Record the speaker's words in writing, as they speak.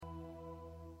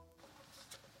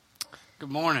Good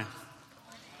morning.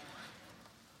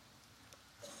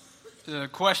 The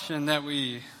question that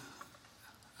we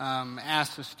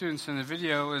asked the students in the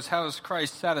video is, how has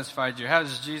Christ satisfied you? How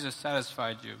has Jesus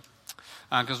satisfied you?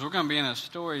 Because we're going to be in a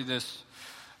story this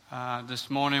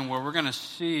morning where we're going to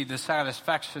see the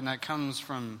satisfaction that comes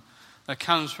from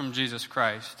Jesus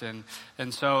Christ.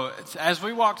 And so as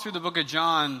we walk through the book of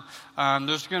John,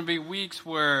 there's going to be weeks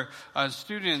where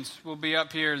students will be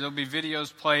up here. There'll be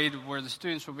videos played where the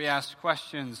students will be asked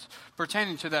questions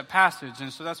pertaining to that passage.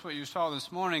 And so that's what you saw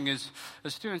this morning is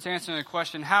the students answering the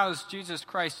question, how has Jesus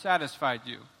Christ satisfied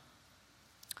you?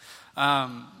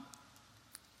 And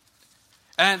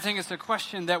I think it's a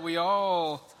question that we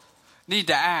all need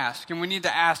to ask, and we need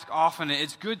to ask often.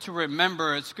 It's good to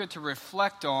remember, it's good to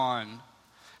reflect on,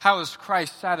 how has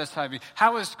Christ satisfied me?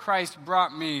 How has Christ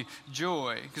brought me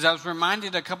joy? Because I was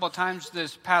reminded a couple of times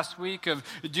this past week of,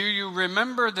 do you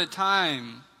remember the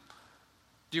time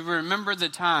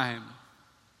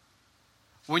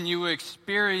when you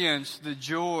experienced the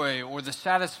joy or the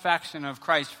satisfaction of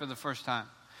Christ for the first time?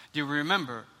 Do you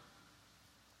remember?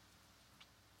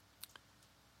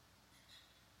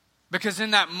 Because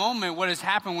in that moment, what has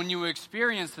happened when you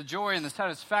experience the joy and the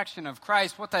satisfaction of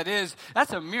Christ, what that is,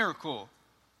 that's a miracle.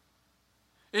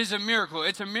 It is a miracle.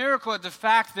 It's a miracle at the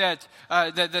fact that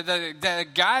that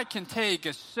God can take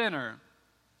a sinner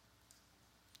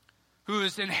who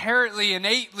is inherently,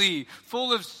 innately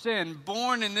full of sin,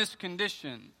 born in this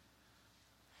condition,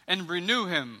 and renew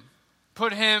him,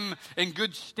 put him in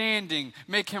good standing,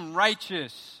 make him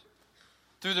righteous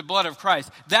through the blood of Christ.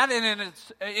 That in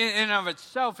and of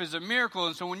itself is a miracle.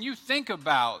 And so when you think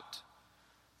about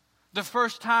the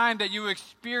first time that you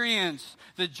experience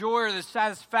the joy or the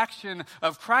satisfaction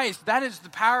of Christ, that is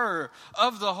the power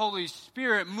of the Holy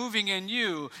Spirit moving in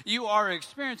you. You are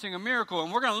experiencing a miracle.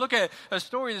 And we're going to look at a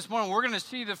story this morning. We're going to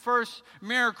see the first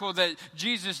miracle that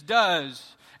Jesus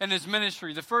does in his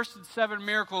ministry. The first 7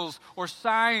 miracles or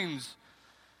signs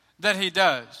that he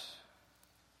does.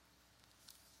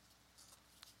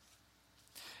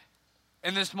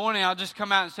 And this morning, I'll just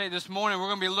come out and say this morning, we're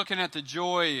going to be looking at the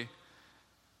joy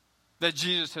that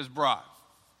Jesus has brought.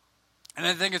 And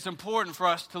I think it's important for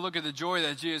us to look at the joy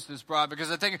that Jesus has brought, because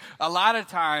I think a lot of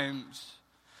times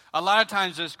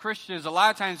as Christians, a lot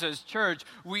of times as church,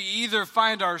 we either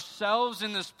find ourselves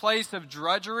in this place of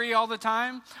drudgery all the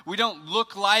time. We don't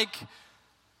look like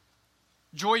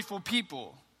joyful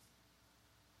people.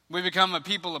 We become a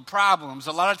people of problems.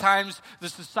 A lot of times the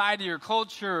society or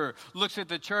culture looks at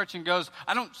the church and goes,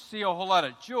 I don't see a whole lot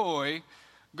of joy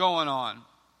going on.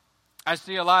 I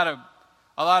see a lot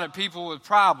of people with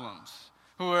problems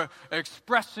who are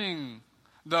expressing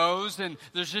those, and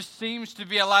there just seems to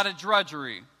be a lot of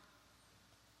drudgery.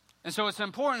 And so it's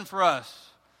important for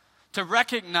us to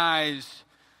recognize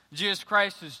Jesus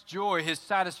Christ's joy, his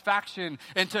satisfaction,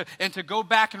 and to go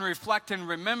back and reflect and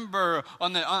remember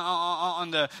on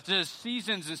the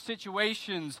seasons and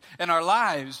situations in our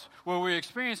lives where we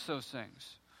experience those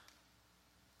things.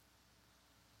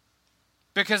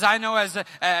 Because I know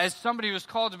as somebody who's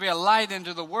called to be a light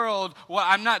into the world, well,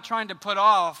 I'm not trying to put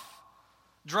off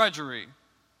drudgery.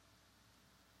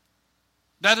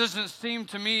 That doesn't seem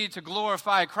to me to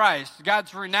glorify Christ.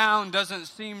 God's renown doesn't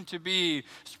seem to be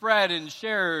spread and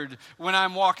shared when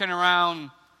I'm walking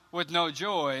around with no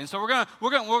joy. And so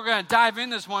we're gonna dive in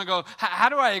this one and go, how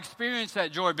do I experience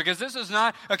that joy? Because this is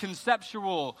not a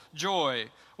conceptual joy,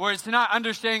 where it's not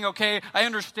understanding, okay, I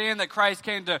understand that Christ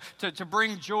came to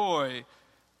bring joy,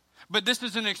 but this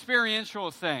is an experiential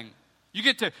thing. You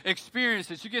get to experience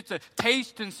this. You get to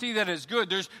taste and see that it's good.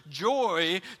 There's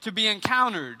joy to be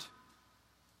encountered.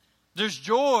 There's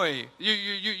joy.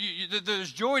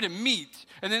 There's joy to meet.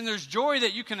 And then there's joy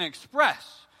that you can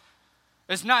express.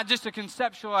 It's not just a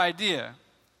conceptual idea.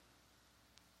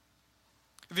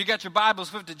 If you got your Bibles,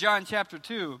 flip to John chapter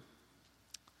 2.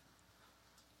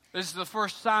 This is the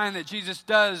first sign that Jesus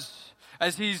does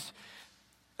as he's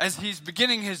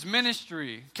beginning his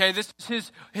ministry. Okay, this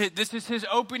is his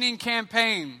opening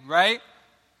campaign, right?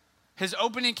 His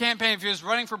opening campaign, if he was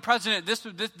running for president,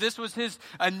 this was his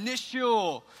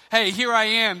initial, hey, here I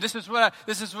am. This is what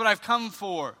I've come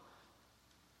for.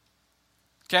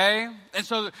 Okay? And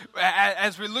so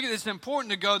as we look at this, it's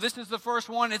important to go, this is the first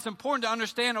one. It's important to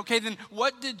understand, okay, then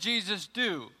what did Jesus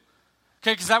do?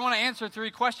 Okay, because I want to answer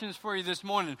 3 questions for you this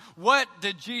morning. What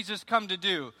did Jesus come to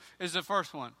do is the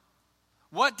first one.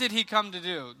 What did he come to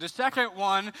do? The second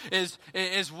one is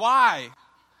why.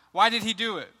 Why did he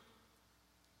do it?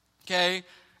 Okay,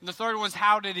 and the third one is,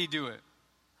 how did he do it?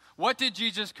 What did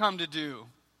Jesus come to do?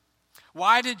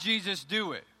 Why did Jesus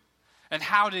do it? And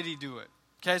how did he do it?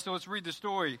 Okay, so let's read the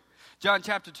story. John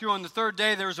chapter 2, on the third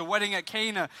day there was a wedding at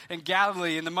Cana in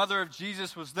Galilee, and the mother of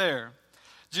Jesus was there.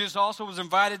 Jesus also was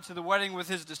invited to the wedding with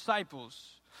his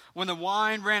disciples. When the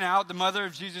wine ran out, the mother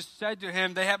of Jesus said to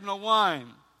him, "They have no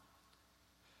wine."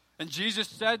 And Jesus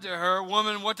said to her,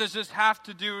 "Woman, what does this have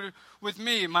to do with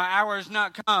me? My hour has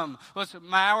not come.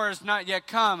 My hour has not yet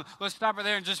come." Let's stop it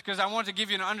there, and just because I want to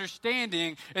give you an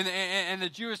understanding in the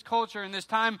Jewish culture in this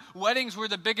time, weddings were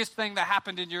the biggest thing that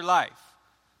happened in your life.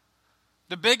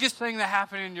 The biggest thing that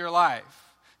happened in your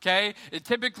life. Okay?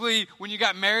 Typically, when you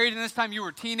got married, and this time you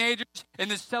were teenagers,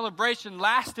 and this celebration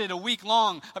lasted a week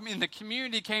long. I mean, the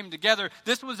community came together.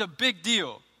 This was a big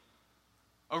deal.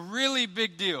 A really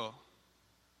big deal.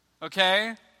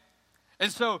 Okay?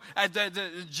 And so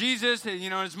Jesus,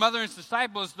 his mother and his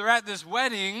disciples, they're at this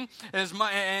wedding,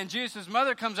 and Jesus'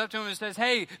 mother comes up to him and says,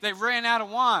 "Hey, they ran out of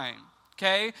wine."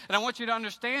 Okay? And I want you to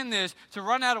understand this. To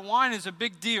run out of wine is a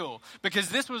big deal, because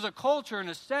this was a culture and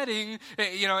a setting,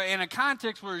 in a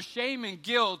context where shame and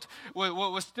guilt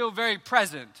was still very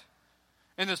present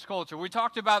in this culture. We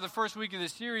talked about the first week of the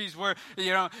series where,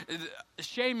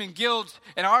 shame and guilt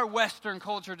in our Western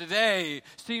culture today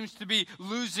seems to be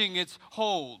losing its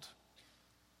hold.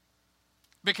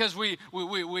 Because we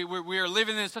are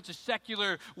living in such a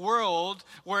secular world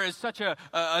where it's such a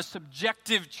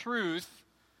subjective truth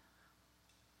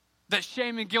that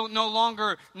shame and guilt no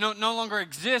longer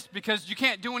exist, because you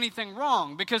can't do anything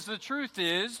wrong, because the truth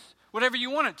is whatever you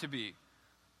want it to be.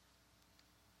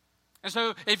 And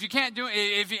so if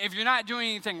you're not doing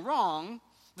anything wrong,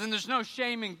 then there's no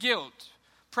shame and guilt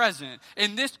present.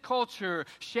 In this culture,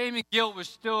 shame and guilt was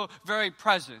still very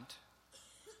present.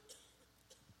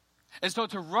 And so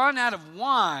to run out of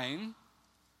wine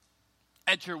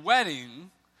at your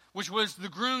wedding, which was the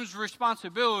groom's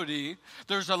responsibility,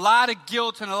 there's a lot of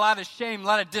guilt and a lot of shame, a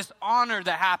lot of dishonor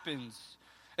that happens.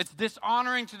 It's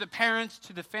dishonoring to the parents,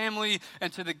 to the family,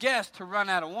 and to the guests to run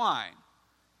out of wine.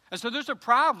 And so there's a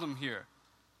problem here.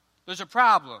 There's a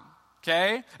problem,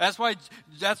 okay? That's why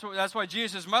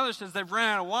Jesus' mother says they've run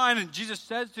out of wine, and Jesus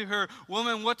says to her,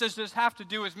 "Woman, what does this have to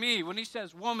do with me?" When he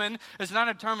says woman, it's not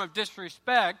a term of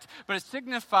disrespect, but it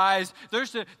signifies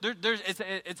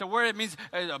it's a word that means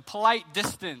a polite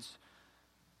distance.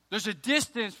 There's a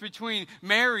distance between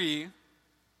Mary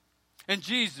and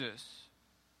Jesus.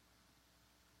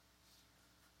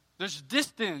 There's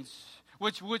distance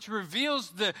which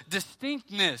reveals the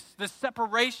distinctness, the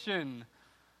separation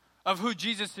of who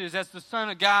Jesus is as the Son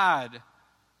of God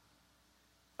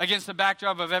against the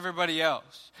backdrop of everybody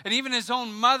else. And even his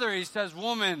own mother, he says,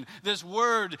 "Woman," this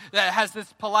word that has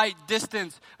this polite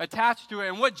distance attached to it.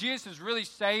 And what Jesus is really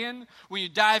saying when you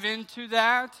dive into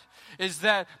that is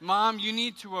that, Mom, you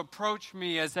need to approach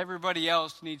me as everybody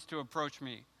else needs to approach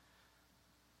me.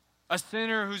 A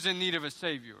sinner who's in need of a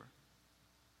Savior.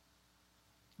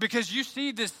 Because you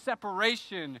see this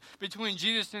separation between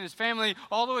Jesus and his family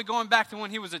all the way going back to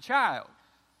when he was a child.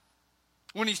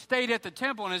 When he stayed at the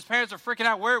temple and his parents are freaking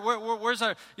out,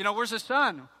 where's his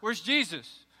son? Where's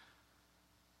Jesus?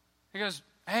 He goes,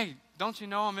 "Hey, don't you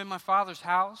know I'm in my Father's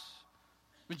house?"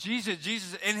 But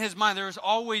Jesus, in his mind, there has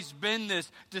always been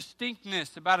this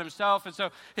distinctness about himself. And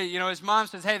so, his mom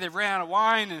says, "Hey, they ran out of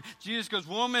wine." And Jesus goes,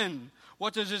 "Woman,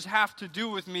 what does this have to do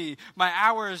with me? My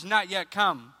hour has not yet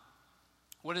come."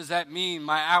 What does that mean?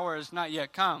 My hour has not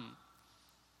yet come.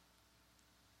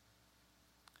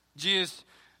 Jesus,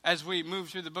 as we move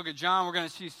through the book of John, we're going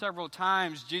to see several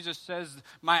times Jesus says,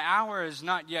 "My hour has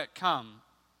not yet come."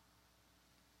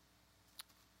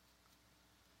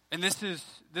 And this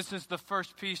is the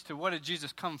first piece to what did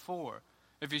Jesus come for?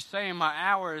 If he's saying my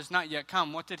hour has not yet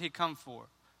come, what did he come for?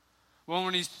 Well,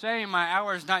 when he's saying my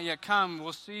hour has not yet come,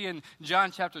 we'll see in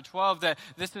John chapter 12 that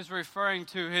this is referring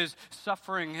to his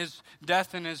suffering, his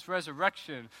death, and his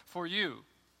resurrection for you.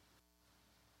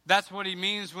 That's what he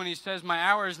means when he says my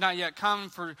hour has not yet come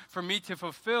for me to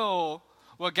fulfill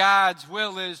what God's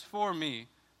will is for me,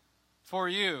 for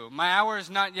you. My hour has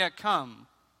not yet come.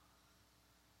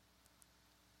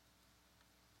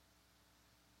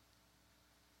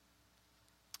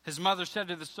 His mother said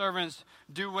to the servants,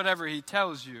 "Do whatever he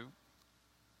tells you."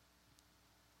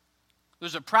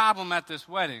 There's a problem at this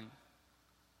wedding.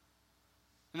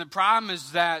 And the problem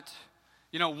is that,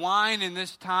 wine in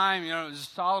this time, as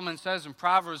Solomon says in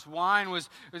Proverbs, wine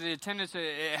was the attendance,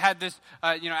 it had this,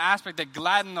 aspect that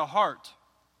gladdened the heart.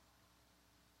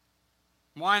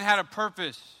 Wine had a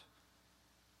purpose.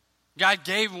 God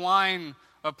gave wine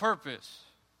a purpose.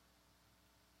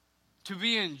 To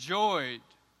be enjoyed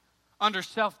under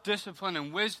self-discipline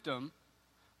and wisdom,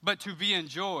 but to be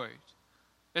enjoyed.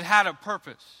 It had a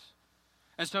purpose.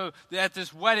 And so at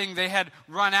this wedding, they had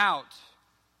run out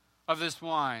of this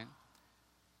wine.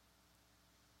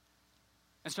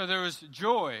 And so there was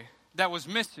joy that was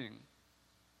missing.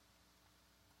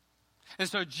 And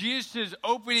so Jesus'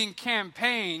 opening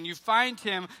campaign, you find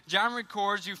him, John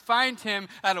records, you find him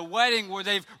at a wedding where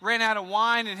they've ran out of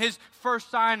wine, and his first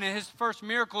sign and his first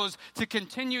miracle is to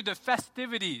continue the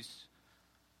festivities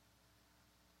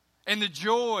and the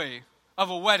joy of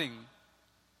a wedding.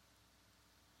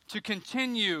 To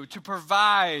continue to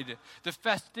provide the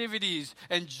festivities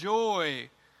and joy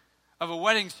of a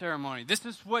wedding ceremony. This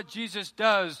is what Jesus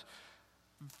does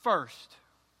first.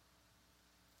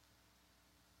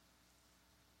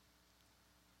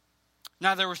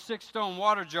 Now there were 6 stone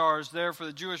water jars there for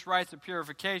the Jewish rites of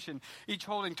purification, each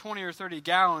holding 20 or 30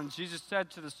 gallons. Jesus said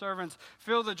to the servants,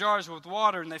 "Fill the jars with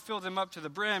water," and they filled them up to the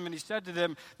brim. And he said to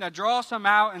them, "Now draw some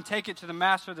out and take it to the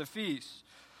master of the feast."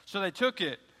 So they took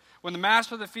it. When the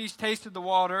master of the feast tasted the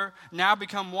water, now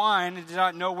become wine, and did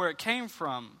not know where it came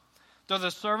from, though the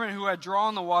servant who had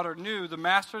drawn the water knew, the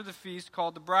master of the feast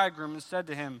called the bridegroom and said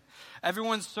to him,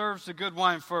 "Everyone serves the good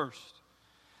wine first.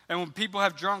 And when people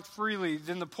have drunk freely,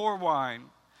 then the poor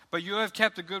wine. But you have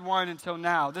kept the good wine until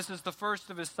now. This is the first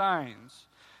of his signs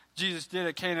Jesus did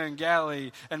at Cana in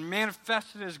Galilee, and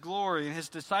manifested his glory, and his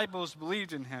disciples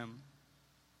believed in him."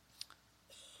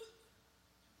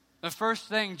 The first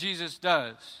thing Jesus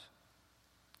does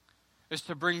is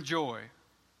to bring joy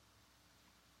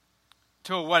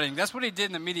to a wedding. That's what he did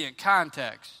in the immediate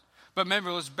context. But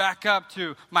remember, let's back up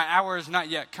to "my hour has not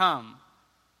yet come."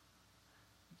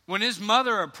 When his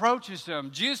mother approaches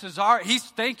him, Jesus is he's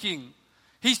thinking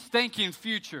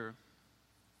future.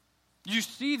 You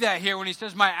see that here when he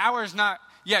says, "My hour has not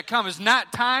yet come." It's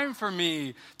not time for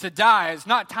me to die. It's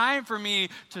not time for me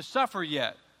to suffer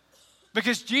yet.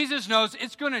 Because Jesus knows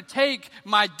it's going to take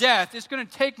my death, it's going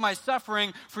to take my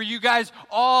suffering for you guys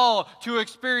all to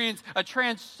experience a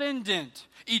transcendent,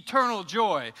 eternal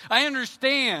joy. I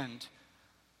understand.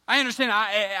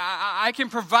 I can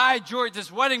provide joy at this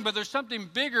wedding, but there's something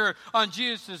bigger on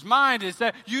Jesus' mind, is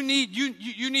that you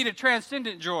need a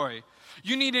transcendent joy.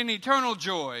 You need an eternal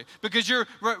joy, because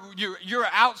you're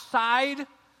outside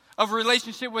of a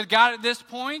relationship with God at this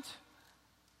point,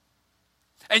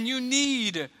 and you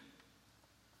need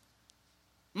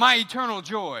my eternal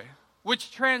joy,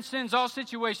 which transcends all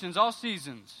situations, all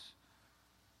seasons.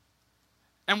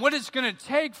 And what it's going to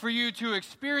take for you to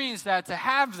experience that, to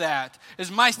have that, is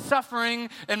my suffering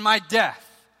and my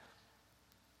death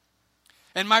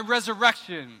and my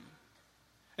resurrection. And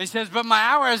he says, "But my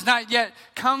hour has not yet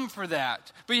come for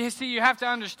that." But you see, you have to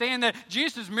understand that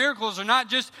Jesus' miracles are not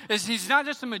just, he's not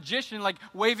just a magician like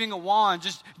waving a wand,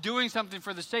 just doing something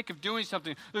for the sake of doing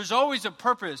something. There's always a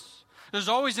purpose. There's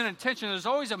always an intention. There's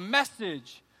always a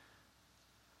message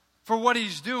for what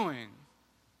he's doing.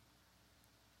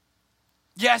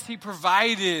 Yes, he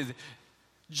provided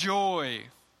joy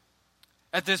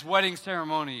at this wedding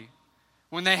ceremony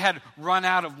when they had run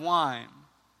out of wine.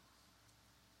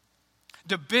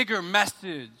 The bigger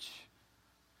message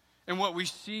in what we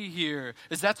see here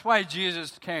is that's why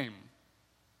Jesus came.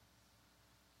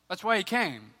 That's why he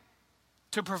came,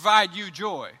 to provide you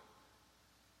joy.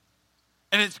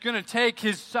 And it's going to take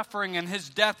his suffering and his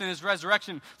death and his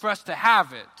resurrection for us to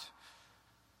have it.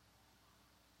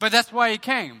 But that's why he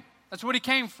came. That's what he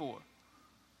came for.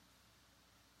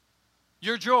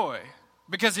 Your joy,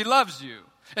 because he loves you.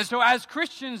 And so as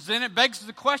Christians, then it begs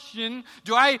the question,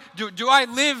 do I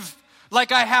live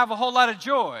like I have a whole lot of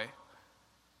joy?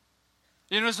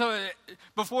 You know, so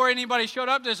before anybody showed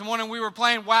up this morning, we were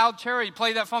playing Wild Cherry,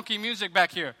 play that funky music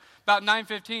back here, about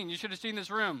 9:15. You should have seen this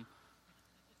room.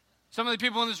 Some of the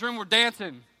people in this room were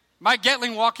dancing. Mike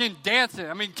Getling walked in dancing.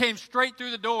 I mean, came straight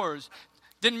through the doors.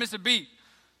 Didn't miss a beat.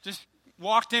 Just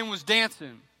walked in, was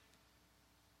dancing.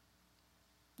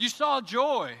 You saw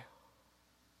joy.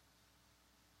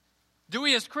 Do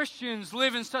we as Christians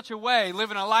live in such a way,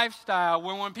 live in a lifestyle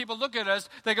where when people look at us,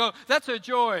 they go, "That's a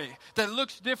joy that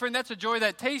looks different. That's a joy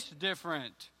that tastes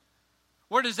different"?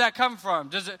 Where does that come from?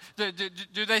 Do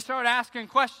they start asking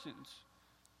questions?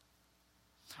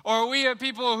 Or are we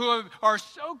people who are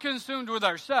so consumed with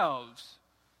ourselves,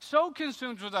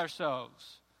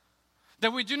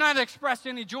 that we do not express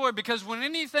any joy? Because when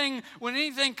anything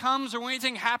comes or when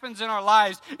anything happens in our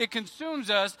lives, it consumes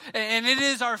us, and it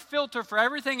is our filter for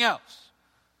everything else.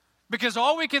 Because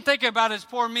all we can think about is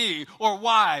poor me, or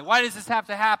why. Why does this have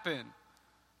to happen?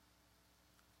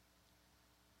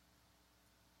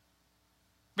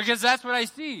 Because that's what I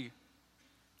see.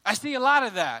 I see a lot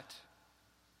of that.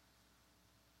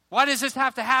 Why does this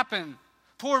have to happen?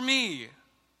 Poor me.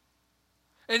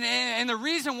 And the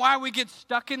reason why we get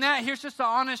stuck in that, here's just the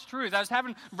honest truth. I was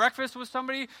having breakfast with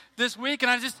somebody this week,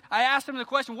 and I asked them the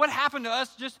question, what happened to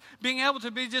us just being able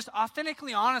to be just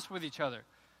authentically honest with each other?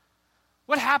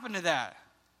 What happened to that?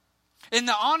 And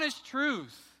the honest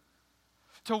truth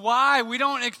to why we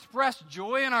don't express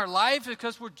joy in our life is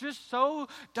because we're just so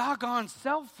doggone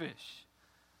selfish.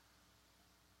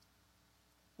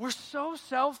 We're so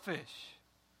selfish.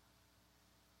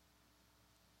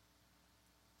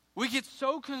 We get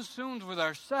so consumed with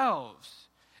ourselves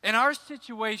and our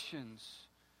situations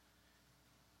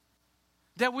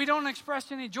that we don't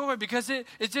express any joy because it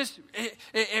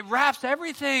wraps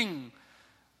everything.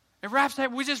 It wraps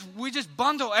that we just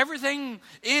bundle everything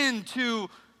into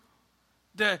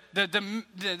the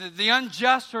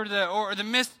unjust or the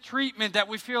mistreatment that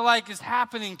we feel like is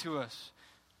happening to us.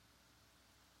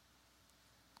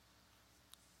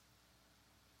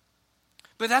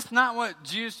 But that's not what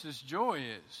Jesus' joy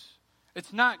is.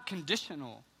 It's not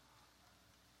conditional.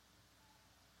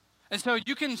 And so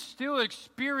you can still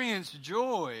experience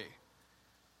joy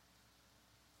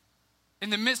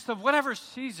in the midst of whatever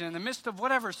season, in the midst of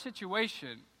whatever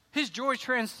situation. His joy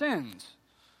transcends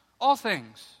all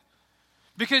things.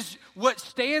 Because what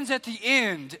stands at the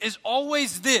end is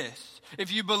always this.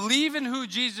 If you believe in who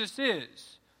Jesus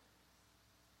is,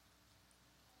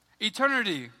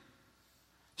 eternity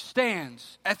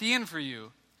stands at the end for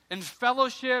you in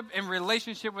fellowship and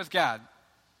relationship with God.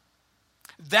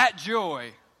 That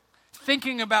joy,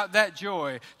 thinking about that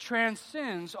joy,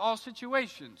 transcends all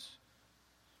situations.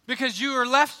 Because you are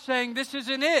left saying, this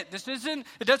isn't it.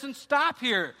 It doesn't stop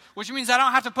here. Which means I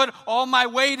don't have to put all my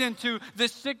weight into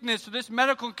this sickness or this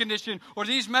medical condition or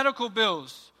these medical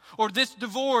bills or this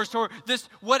divorce or this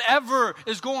whatever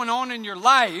is going on in your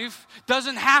life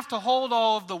doesn't have to hold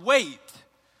all of the weight.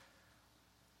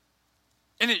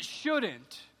 And it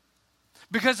shouldn't.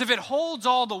 Because if it holds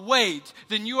all the weight,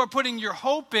 then you are putting your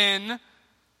hope in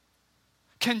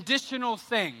conditional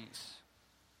things.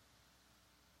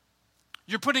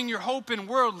 You're putting your hope in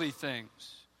worldly things.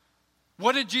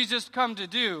 What did Jesus come to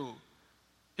do?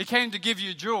 He came to give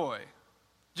you joy.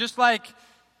 Just like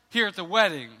here at the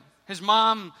wedding, his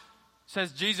mom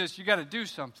says, Jesus, you got to do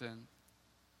something.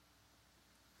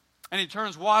 And he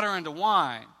turns water into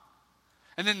wine.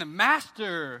 And then the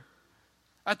master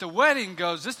at the wedding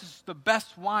goes, this is the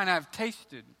best wine I've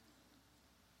tasted.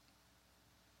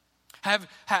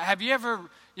 Have you ever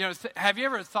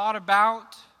thought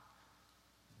about,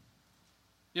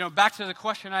 back to the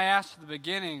question I asked at the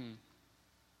beginning,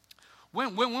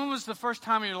 when was the first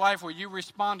time in your life where you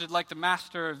responded like the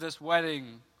master of this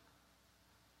wedding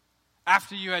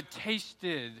after you had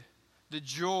tasted the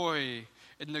joy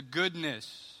and the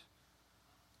goodness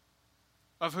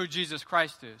of who Jesus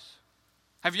Christ is?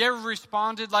 Have you ever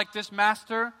responded like this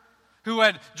master who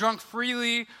had drunk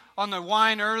freely on the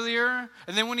wine earlier,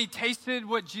 and then when he tasted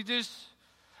what Jesus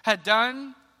had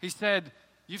done, he said,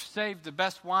 you've saved the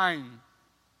best wine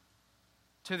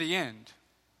to the end.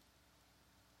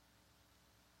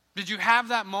 Did you have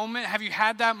that moment? Have you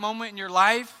had that moment in your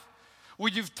life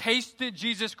where you've tasted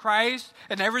Jesus Christ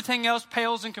and everything else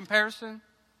pales in comparison?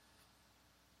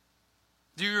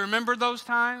 Do you remember those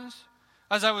times?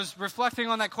 As I was reflecting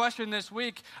on that question this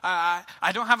week, I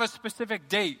don't have a specific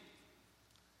date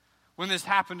when this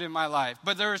happened in my life,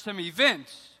 but there are some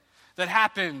events that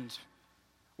happened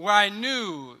where I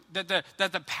knew that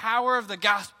the power of the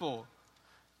gospel,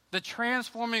 the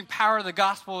transforming power of the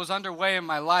gospel was underway in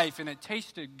my life, and it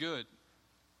tasted good.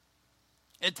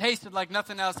 It tasted like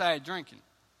nothing else I had drinking.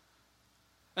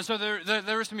 And so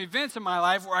there were some events in my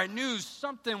life where I knew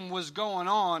something was going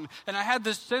on, and I had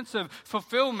this sense of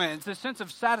fulfillment, this sense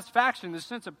of satisfaction, this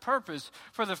sense of purpose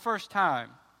for the first time.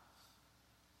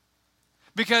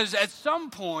 Because at some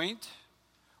point,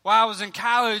 while I was in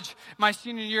college, my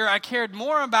senior year, I cared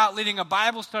more about leading a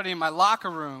Bible study in my locker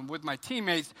room with my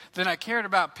teammates than I cared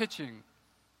about pitching.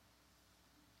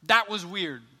 That was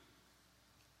weird.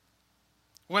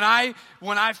 When I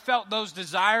felt those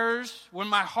desires, when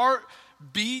my heart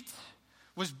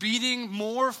was beating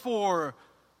more for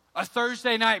a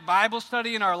Thursday night Bible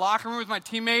study in our locker room with my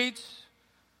teammates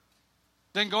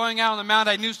than going out on the mound,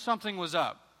 I knew something was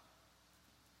up.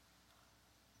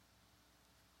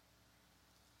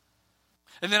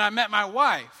 And then I met my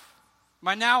wife,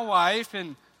 my now wife,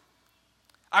 and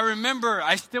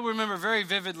I still remember very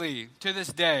vividly to this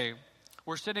day,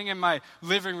 we're sitting in my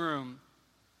living room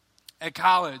at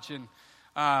college, and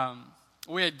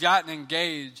we had gotten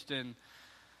engaged, and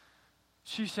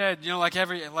she said, like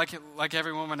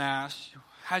every woman asks,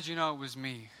 how'd you know it was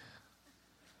me?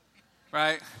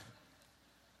 Right?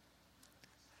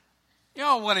 You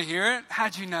don't want to hear it.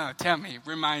 How'd you know? Tell me.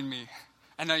 Remind me.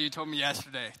 I know you told me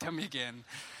yesterday. Tell me again.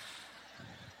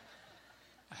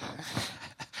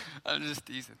 I'm just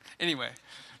teasing. Anyway,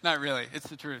 not really. It's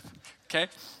the truth. Okay?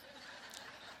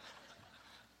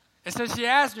 And so she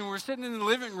asked me, we're sitting in the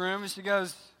living room, and she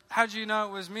goes, how'd you know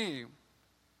it was me?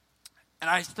 And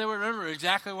I still remember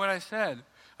exactly what I said.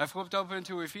 I flipped open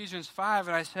to Ephesians 5,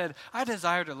 and I said, I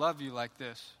desire to love you like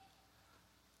this.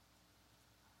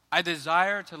 I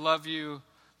desire to love you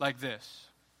like this.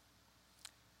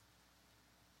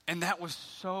 And that was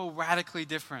so radically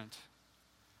different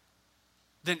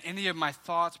than any of my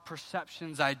thoughts,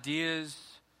 perceptions, ideas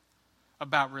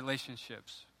about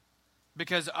relationships.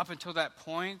 Because up until that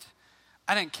point,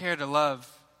 I didn't care to love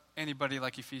anybody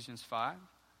like Ephesians 5.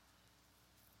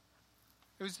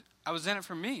 I was in it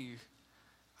for me.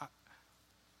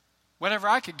 Whatever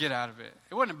I could get out of it.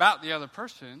 It wasn't about the other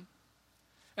person.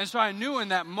 And so I knew in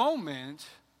that moment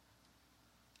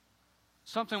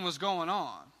something was going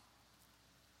on.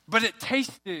 But it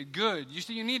tasted good. You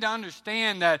see, you need to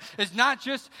understand that it's not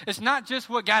just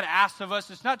what God asks of us.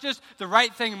 It's not just the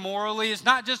right thing morally. It's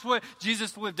not just what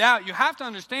Jesus lived out. You have to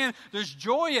understand there's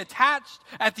joy attached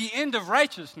at the end of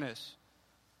righteousness.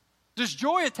 There's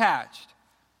joy attached.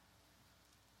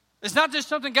 It's not just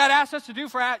something God asks us to do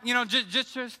for,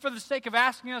 just for the sake of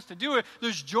asking us to do it.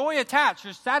 There's joy attached.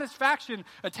 There's satisfaction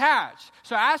attached.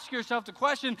 So ask yourself the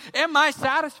question, am I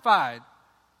satisfied?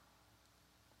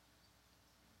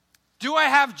 Do I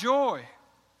have joy?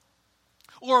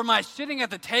 Or am I sitting at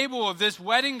the table of this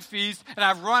wedding feast and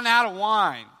I've run out of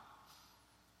wine?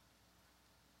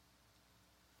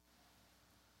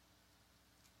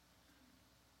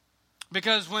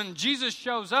 Because when Jesus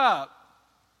shows up,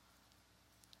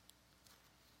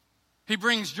 he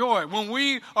brings joy. When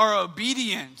we are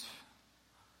obedient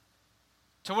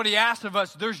to what he asks of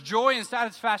us, there's joy and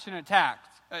satisfaction attached.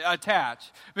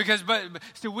 Because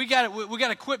so we got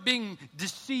to quit being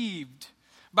deceived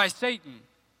by Satan.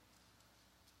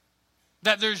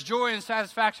 That there's joy and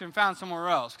satisfaction found somewhere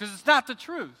else. Because it's not the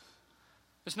truth.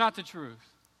 It's not the truth.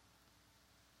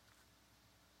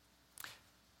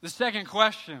 The second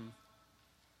question,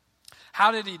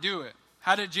 how did he do it?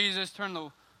 How did Jesus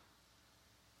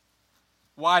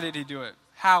why did he do it?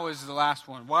 How is the last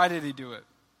one? Why did he do it?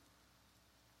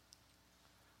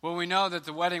 Well, we know that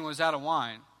the wedding was out of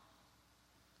wine.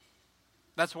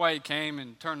 That's why he came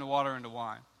and turned the water into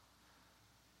wine.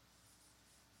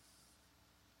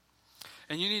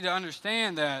 And you need to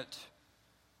understand that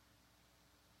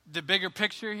the bigger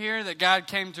picture here, that God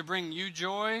came to bring you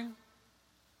joy,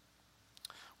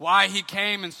 why he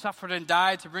came and suffered and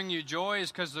died to bring you joy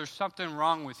is because there's something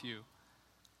wrong with you.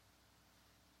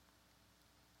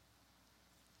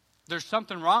 There's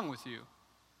something wrong with you.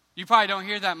 You probably don't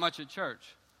hear that much at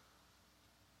church.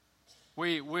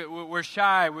 We're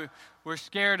shy. We're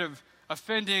scared of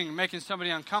offending, making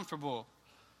somebody uncomfortable.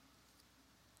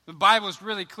 The Bible's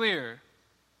really clear.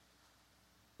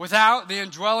 Without the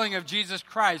indwelling of Jesus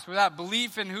Christ, without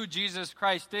belief in who Jesus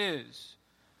Christ is,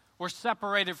 we're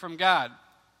separated from God.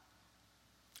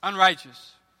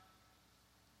 Unrighteous.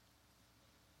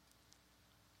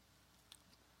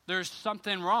 There's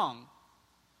something wrong.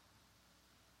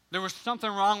 There was something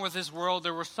wrong with this world.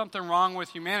 There was something wrong with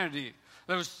humanity.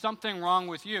 There was something wrong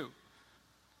with you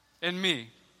and me.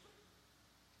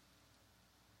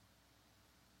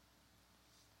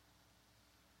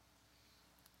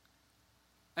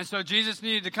 And so Jesus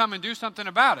needed to come and do something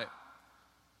about it.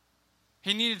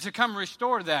 He needed to come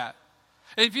restore that.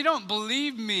 And if you don't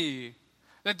believe me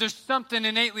that there's something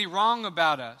innately wrong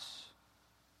about us,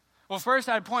 well, first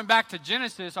I'd point back to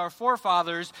Genesis, our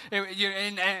forefathers.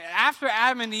 And after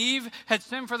Adam and Eve had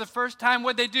sinned for the first time,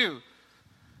 what'd they do?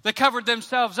 They covered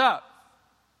themselves up.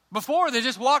 Before, they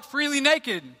just walked freely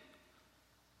naked.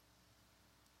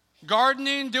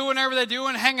 Gardening, doing whatever they're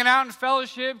doing, hanging out in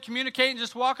fellowship, communicating,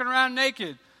 just walking around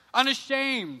naked.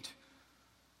 Unashamed.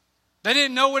 They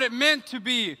didn't know what it meant to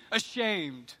be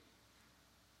ashamed.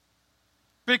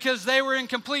 Because they were in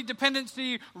complete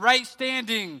dependency, right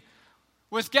standing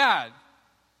with God.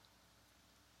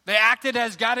 They acted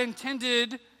as God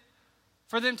intended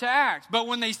for them to act. But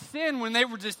when they sinned, when they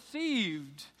were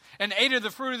deceived and ate of the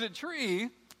fruit of the tree,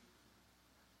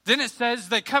 then it says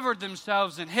they covered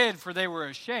themselves and hid, for they were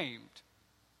ashamed.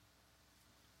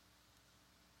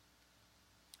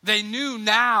 They knew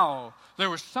now there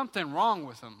was something wrong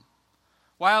with them.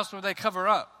 Why else would they cover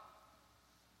up?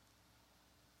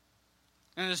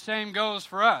 And the same goes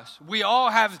for us. We all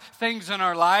have things in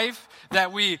our life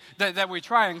that we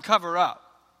try and cover up.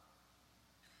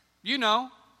 You know.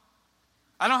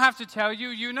 I don't have to tell you,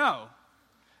 you know.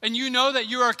 And you know that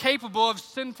you are capable of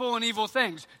sinful and evil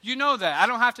things. You know that. I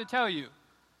don't have to tell you.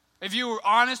 if you were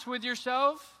honest with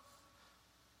yourself,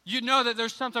 you'd know that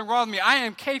there's something wrong with me. I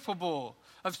am capable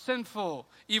of sinful,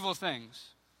 evil things.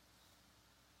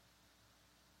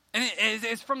 And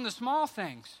it's from the small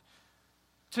things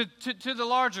to the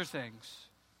larger things.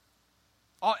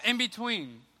 All in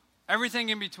between. Everything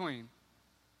in between.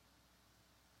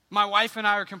 My wife and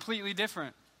I are completely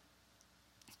different.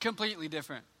 Completely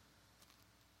different.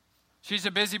 She's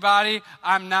a busybody.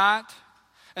 I'm not.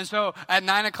 And so at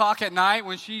 9 o'clock at night,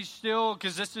 when she's still,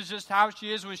 because this is just how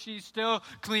she is, when she's still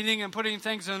cleaning and putting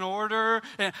things in order,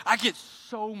 and I get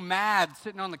so mad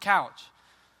sitting on the couch.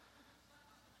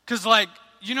 Because, like,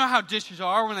 you know how dishes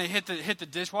are when they hit the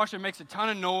dishwasher, it makes a ton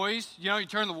of noise. You know, you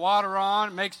turn the water on,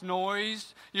 it makes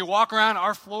noise. You walk around,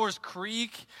 our floors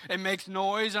creak, it makes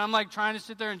noise. And I'm like trying to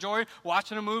sit there and enjoy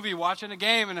watching a movie, watching a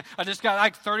game, and I just got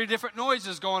like 30 different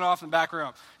noises going off in the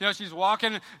background. You know, she's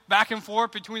walking back and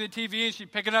forth between the TV and she's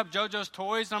picking up JoJo's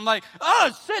toys. And I'm like,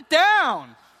 oh, sit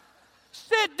down.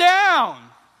 Sit down.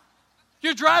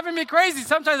 You're driving me crazy.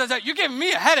 Sometimes I say, you're giving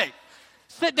me a headache.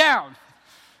 Sit down.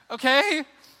 Okay?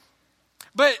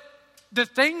 But the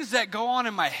things that go on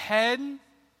in my head,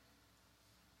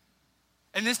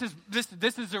 and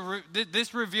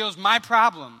this reveals my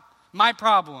problem. My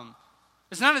problem.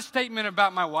 It's not a statement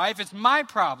about my wife. It's my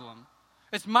problem.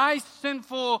 It's my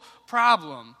sinful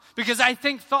problem. Because I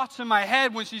think thoughts in my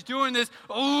head when she's doing this,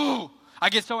 ooh, I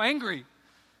get so angry.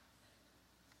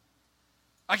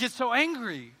 I get so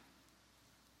angry.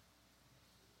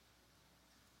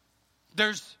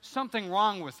 There's something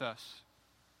wrong with us.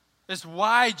 It's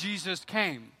why Jesus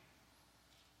came.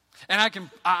 And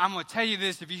I'm going to tell you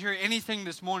this. If you hear anything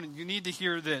this morning, you need to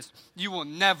hear this. You will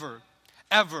never,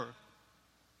 ever,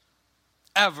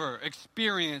 ever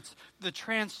experience the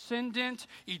transcendent,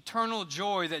 eternal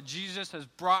joy that Jesus has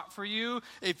brought for you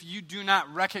if you do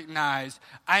not recognize,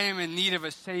 I am in need of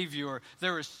a Savior.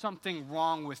 There is something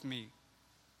wrong with me.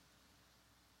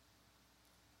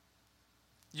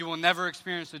 You will never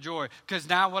experience the joy. Because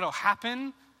now what will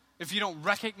happen, if you don't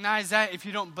recognize that, if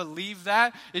you don't believe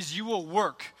that, is you will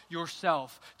work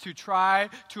yourself to try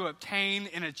to obtain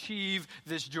and achieve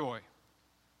this joy.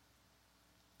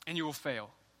 And you will fail.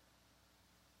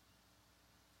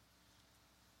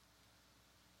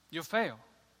 You'll fail.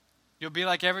 You'll be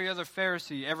like every other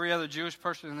Pharisee, every other Jewish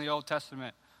person in the Old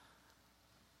Testament.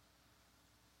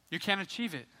 You can't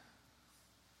achieve it.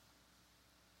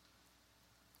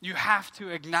 You have to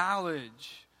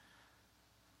acknowledge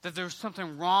that there's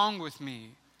something wrong with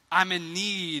me. I'm in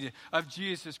need of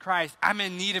Jesus Christ. I'm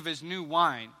in need of his new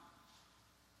wine.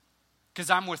 Because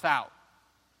I'm without.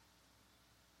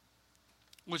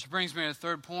 Which brings me to the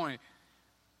third point.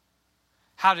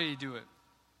 How did he do it?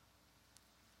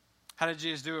 How did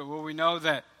Jesus do it? Well, we know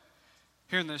that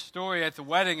here in this story at the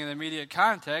wedding, in the immediate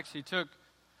context, he took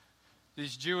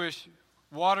these Jewish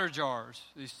water jars,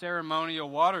 these ceremonial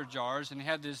water jars, and he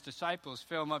had his disciples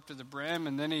fill them up to the brim,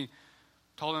 and then he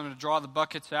told them to draw the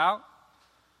buckets out,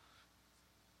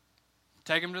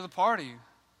 take them to the party, and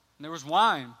there was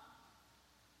wine.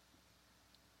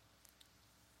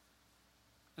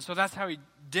 And so that's how he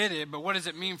did it, but what does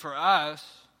it mean for us?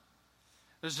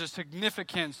 There's a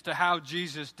significance to how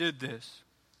Jesus did this.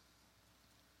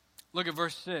 Look at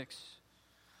verse 6.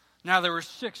 Now there were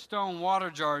 6 stone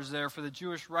water jars there for the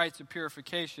Jewish rites of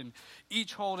purification,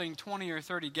 each holding 20 or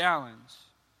 30 gallons.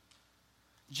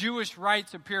 Jewish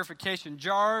rites of purification,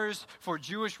 jars for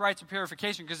Jewish rites of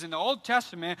purification, because in the Old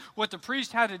Testament, what the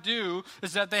priest had to do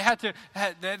is that they had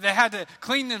to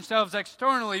clean themselves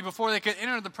externally before they could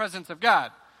enter the presence of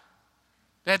God.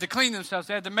 They had to clean themselves.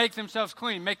 They had to make themselves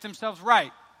clean, make themselves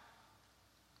right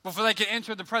before they could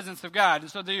enter the presence of God.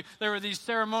 And so there were these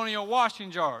ceremonial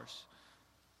washing jars.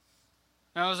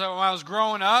 Now, when I was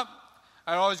growing up,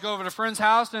 I'd always go over to a friend's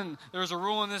house, and there was a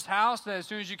rule in this house that as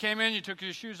soon as you came in, you took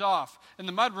your shoes off in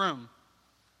the mud room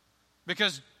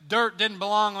because dirt didn't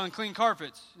belong on clean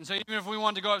carpets. And so even if we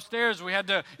wanted to go upstairs, we had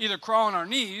to either crawl on our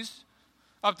knees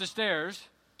up the stairs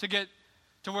to get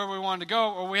to where we wanted to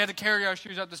go, or we had to carry our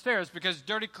shoes up the stairs because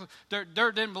dirt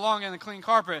didn't belong in the clean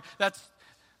carpet. That's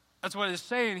what it's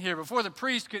saying here. Before the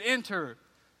priest could enter,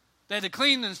 they had to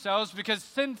clean themselves because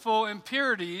sinful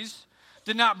impurities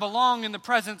did not belong in the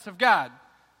presence of God.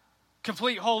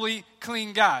 Complete, holy,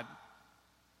 clean God.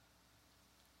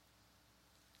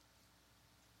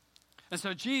 And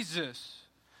so Jesus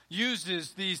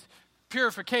uses these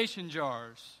purification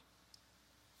jars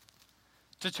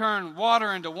to turn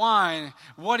water into wine.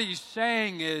 What he's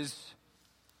saying is,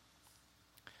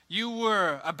 you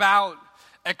were about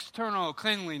external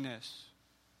cleanliness.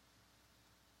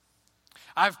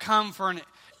 I've come for an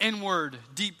inward,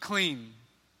 deep clean.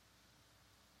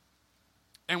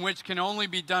 and which can only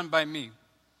be done by me.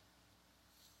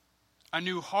 A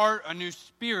new heart, a new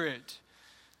spirit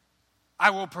I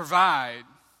will provide,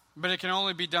 but it can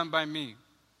only be done by me.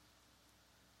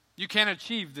 You can't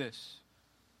achieve this.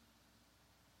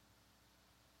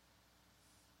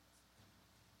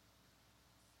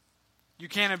 You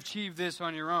can't achieve this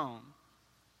on your own.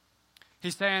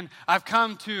 He's saying, I've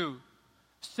come to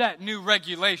set new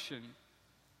regulation.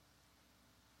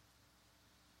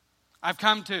 I've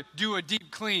come to do a deep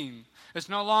clean. It's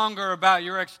no longer about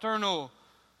your external,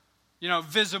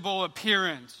 visible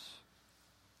appearance.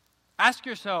 Ask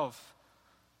yourself,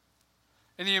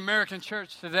 in the American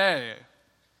church today,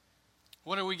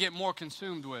 what do we get more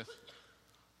consumed with?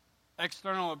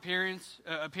 External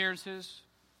appearances?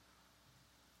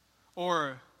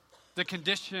 Or the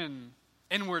condition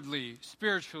inwardly,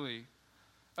 spiritually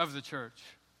of the church?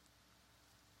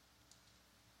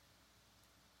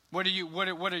 What are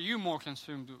you more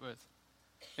consumed with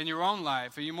in your own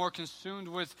life? Are you more consumed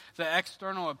with the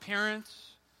external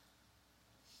appearance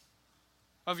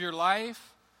of your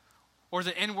life or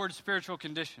the inward spiritual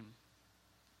condition?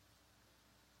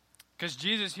 Because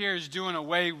Jesus here is doing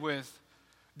away with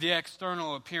the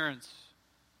external appearance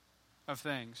of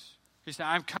things. He said,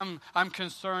 I'm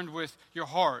concerned with your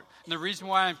heart. And the reason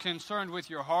why I'm concerned with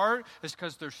your heart is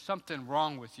because there's something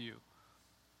wrong with you.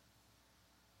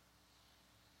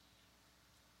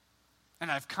 And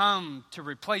I've come to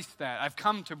replace that. I've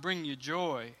come to bring you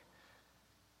joy.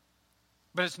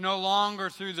 But it's no longer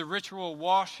through the ritual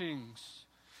washings.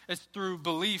 It's through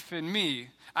belief in me.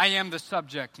 I am the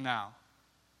subject now.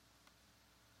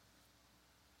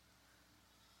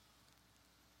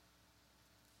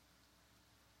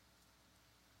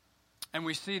 And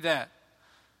we see that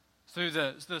through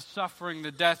the suffering,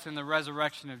 the death, and the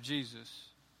resurrection of Jesus.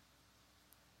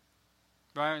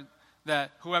 Right?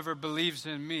 That whoever believes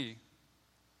in me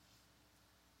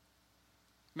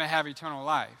may have eternal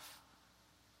life.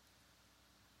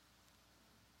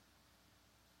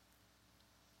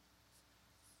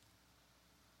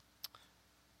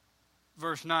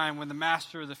 Verse 9, when the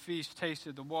master of the feast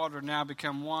tasted the water now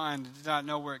become wine and did not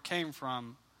know where it came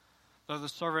from, though the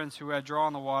servants who had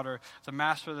drawn the water, the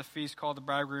master of the feast called the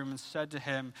bridegroom and said to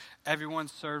him, everyone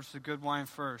serves the good wine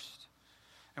first,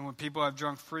 and when people have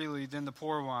drunk freely, then the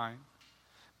poor wine.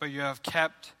 But you have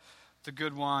kept the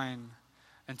good wine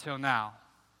until now.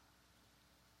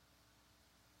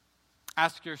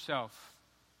 Ask yourself,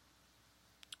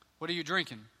 what are you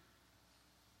drinking?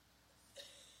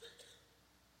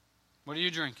 What are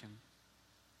you drinking?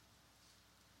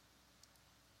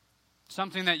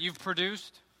 Something that you've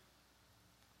produced?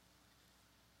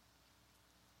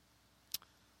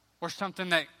 Or something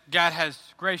that God has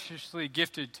graciously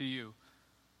gifted to you?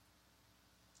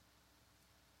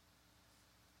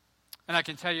 And I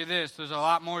can tell you this, there's a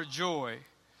lot more joy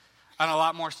and a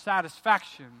lot more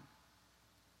satisfaction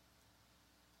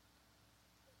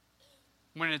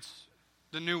when it's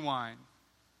the new wine,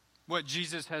 what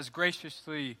Jesus has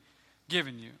graciously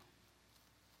given you.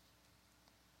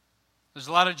 There's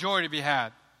a lot of joy to be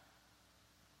had.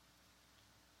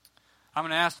 I'm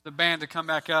going to ask the band to come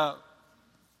back up.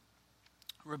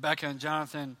 Rebecca and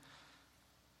Jonathan.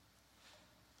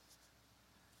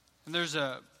 And there's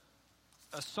a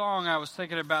song I was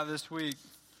thinking about this week.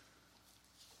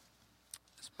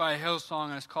 It's by Hillsong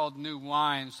and it's called New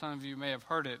Wine. Some of you may have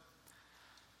heard it.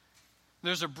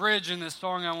 There's a bridge in this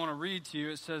song I want to read to you.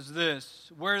 It says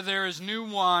this: where there is new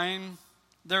wine,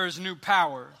 there is new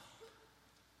power.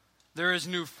 There is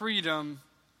new freedom.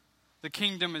 The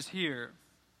kingdom is here.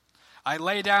 I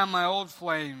lay down my old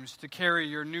flames to carry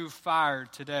your new fire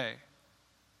today.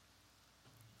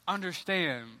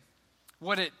 Understand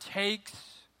what it takes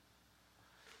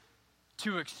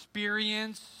to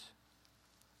experience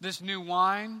this new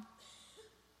wine.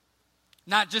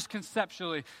 Not just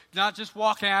conceptually, not just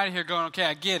walking out of here going, okay,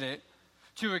 I get it.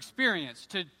 To experience,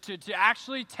 to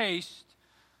actually taste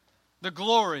the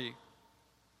glory,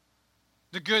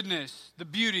 the goodness, the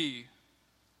beauty.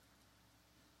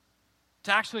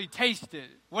 To actually taste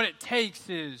it. What it takes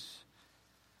is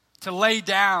to lay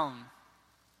down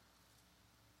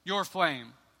your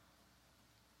flame.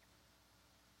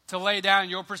 To lay down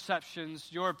your perceptions,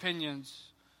 your opinions.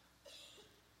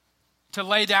 To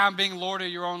lay down being Lord of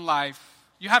your own life.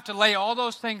 You have to lay all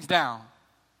those things down.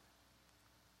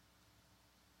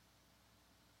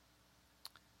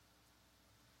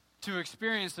 To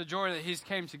experience the joy that He's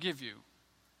came to give you.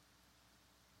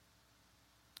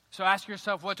 So ask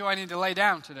yourself, what do I need to lay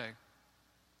down today?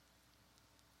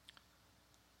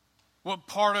 What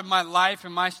part of my life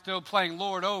am I still playing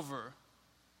Lord over?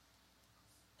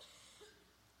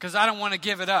 Because I don't want to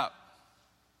give it up.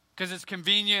 because it's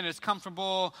convenient, it's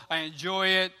comfortable, I enjoy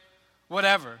it,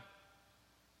 whatever.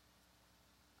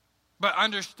 But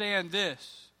understand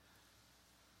this.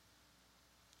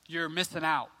 You're missing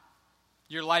out.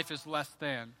 Your life is less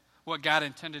than what God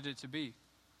intended it to be.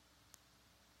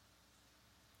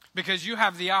 Because you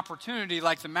have the opportunity,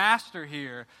 like the master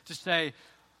here, to say,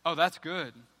 oh, that's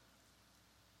good.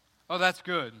 Oh, that's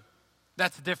good.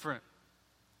 That's different.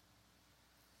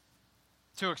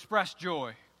 To express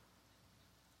joy.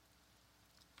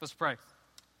 Let's pray.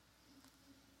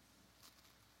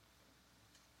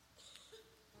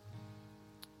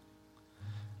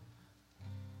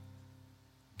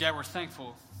 God, we're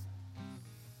thankful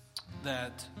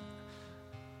that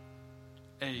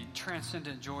a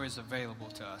transcendent joy is available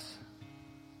to us.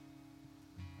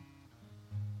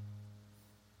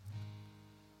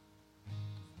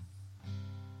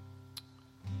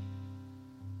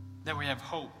 That we have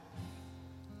hope.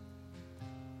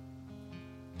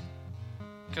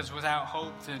 Because without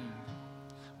hope, then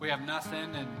we have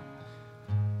nothing, and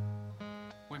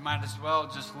we might as well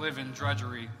just live in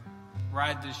drudgery.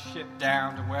 Ride this ship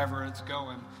down to wherever it's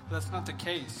going. But that's not the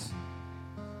case.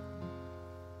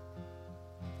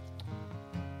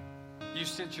 You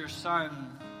sent your Son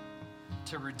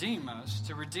to redeem us,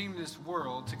 to redeem this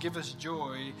world, to give us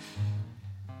joy.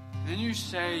 And then you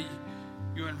say,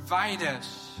 you invite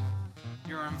us.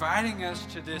 You're inviting us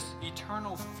to this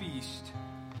eternal feast,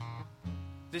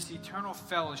 this eternal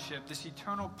fellowship, this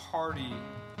eternal party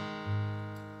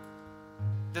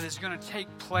that is going to take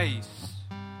place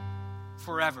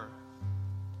forever,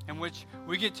 in which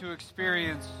we get to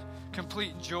experience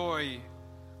complete joy,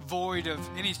 void of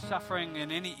any suffering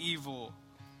and any evil.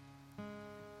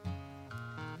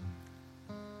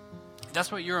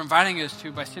 That's what you're inviting us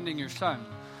to by sending your Son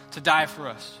to die for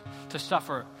us, to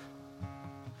suffer,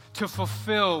 to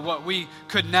fulfill what we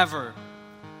could never.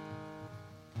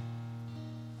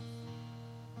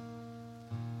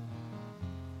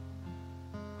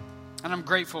 And I'm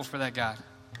grateful for that, God.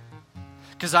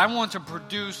 Because I want to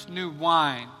produce new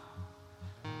wine.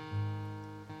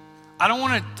 I don't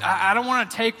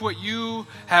want to take what you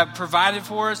have provided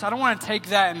for us. I don't want to take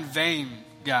that in vain,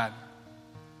 God.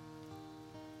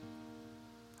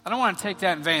 I don't want to take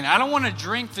that in vain. I don't want to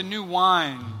drink the new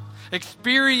wine.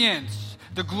 Experience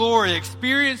the glory.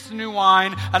 Experience the new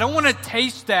wine. I don't want to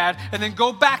taste that and then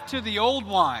go back to the old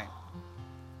wine.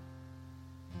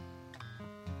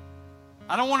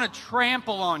 I don't want to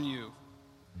trample on you.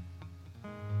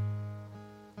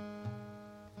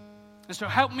 And so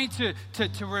help me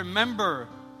to remember,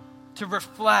 to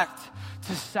reflect,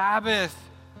 to Sabbath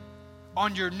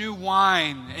on your new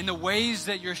wine in the ways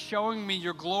that you're showing me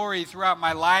your glory throughout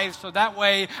my life, so that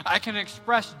way I can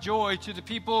express joy to the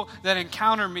people that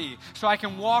encounter me. So I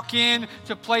can walk in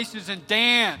to places and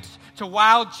dance to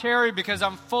Wild Cherry because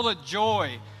I'm full of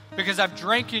joy, because I've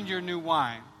drank in your new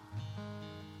wine.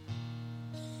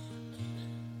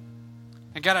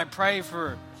 And God, I pray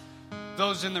for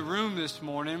those in the room this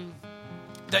morning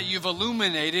that you've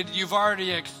illuminated, you've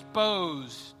already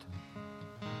exposed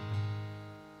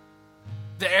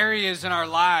the areas in our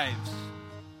lives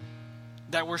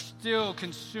that we're still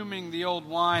consuming the old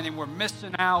wine and we're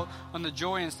missing out on the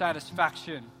joy and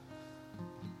satisfaction.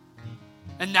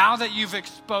 And now that you've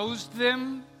exposed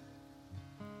them,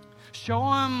 show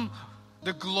them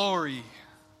the glory.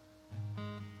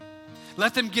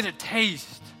 Let them get a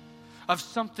taste of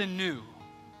something new.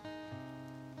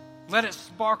 Let it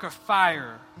spark a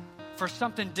fire for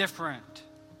something different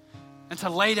and to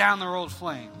lay down their old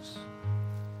flames.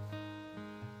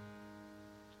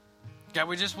 God,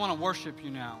 we just want to worship you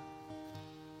now.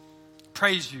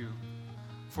 Praise you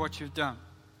for what you've done.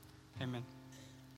 Amen.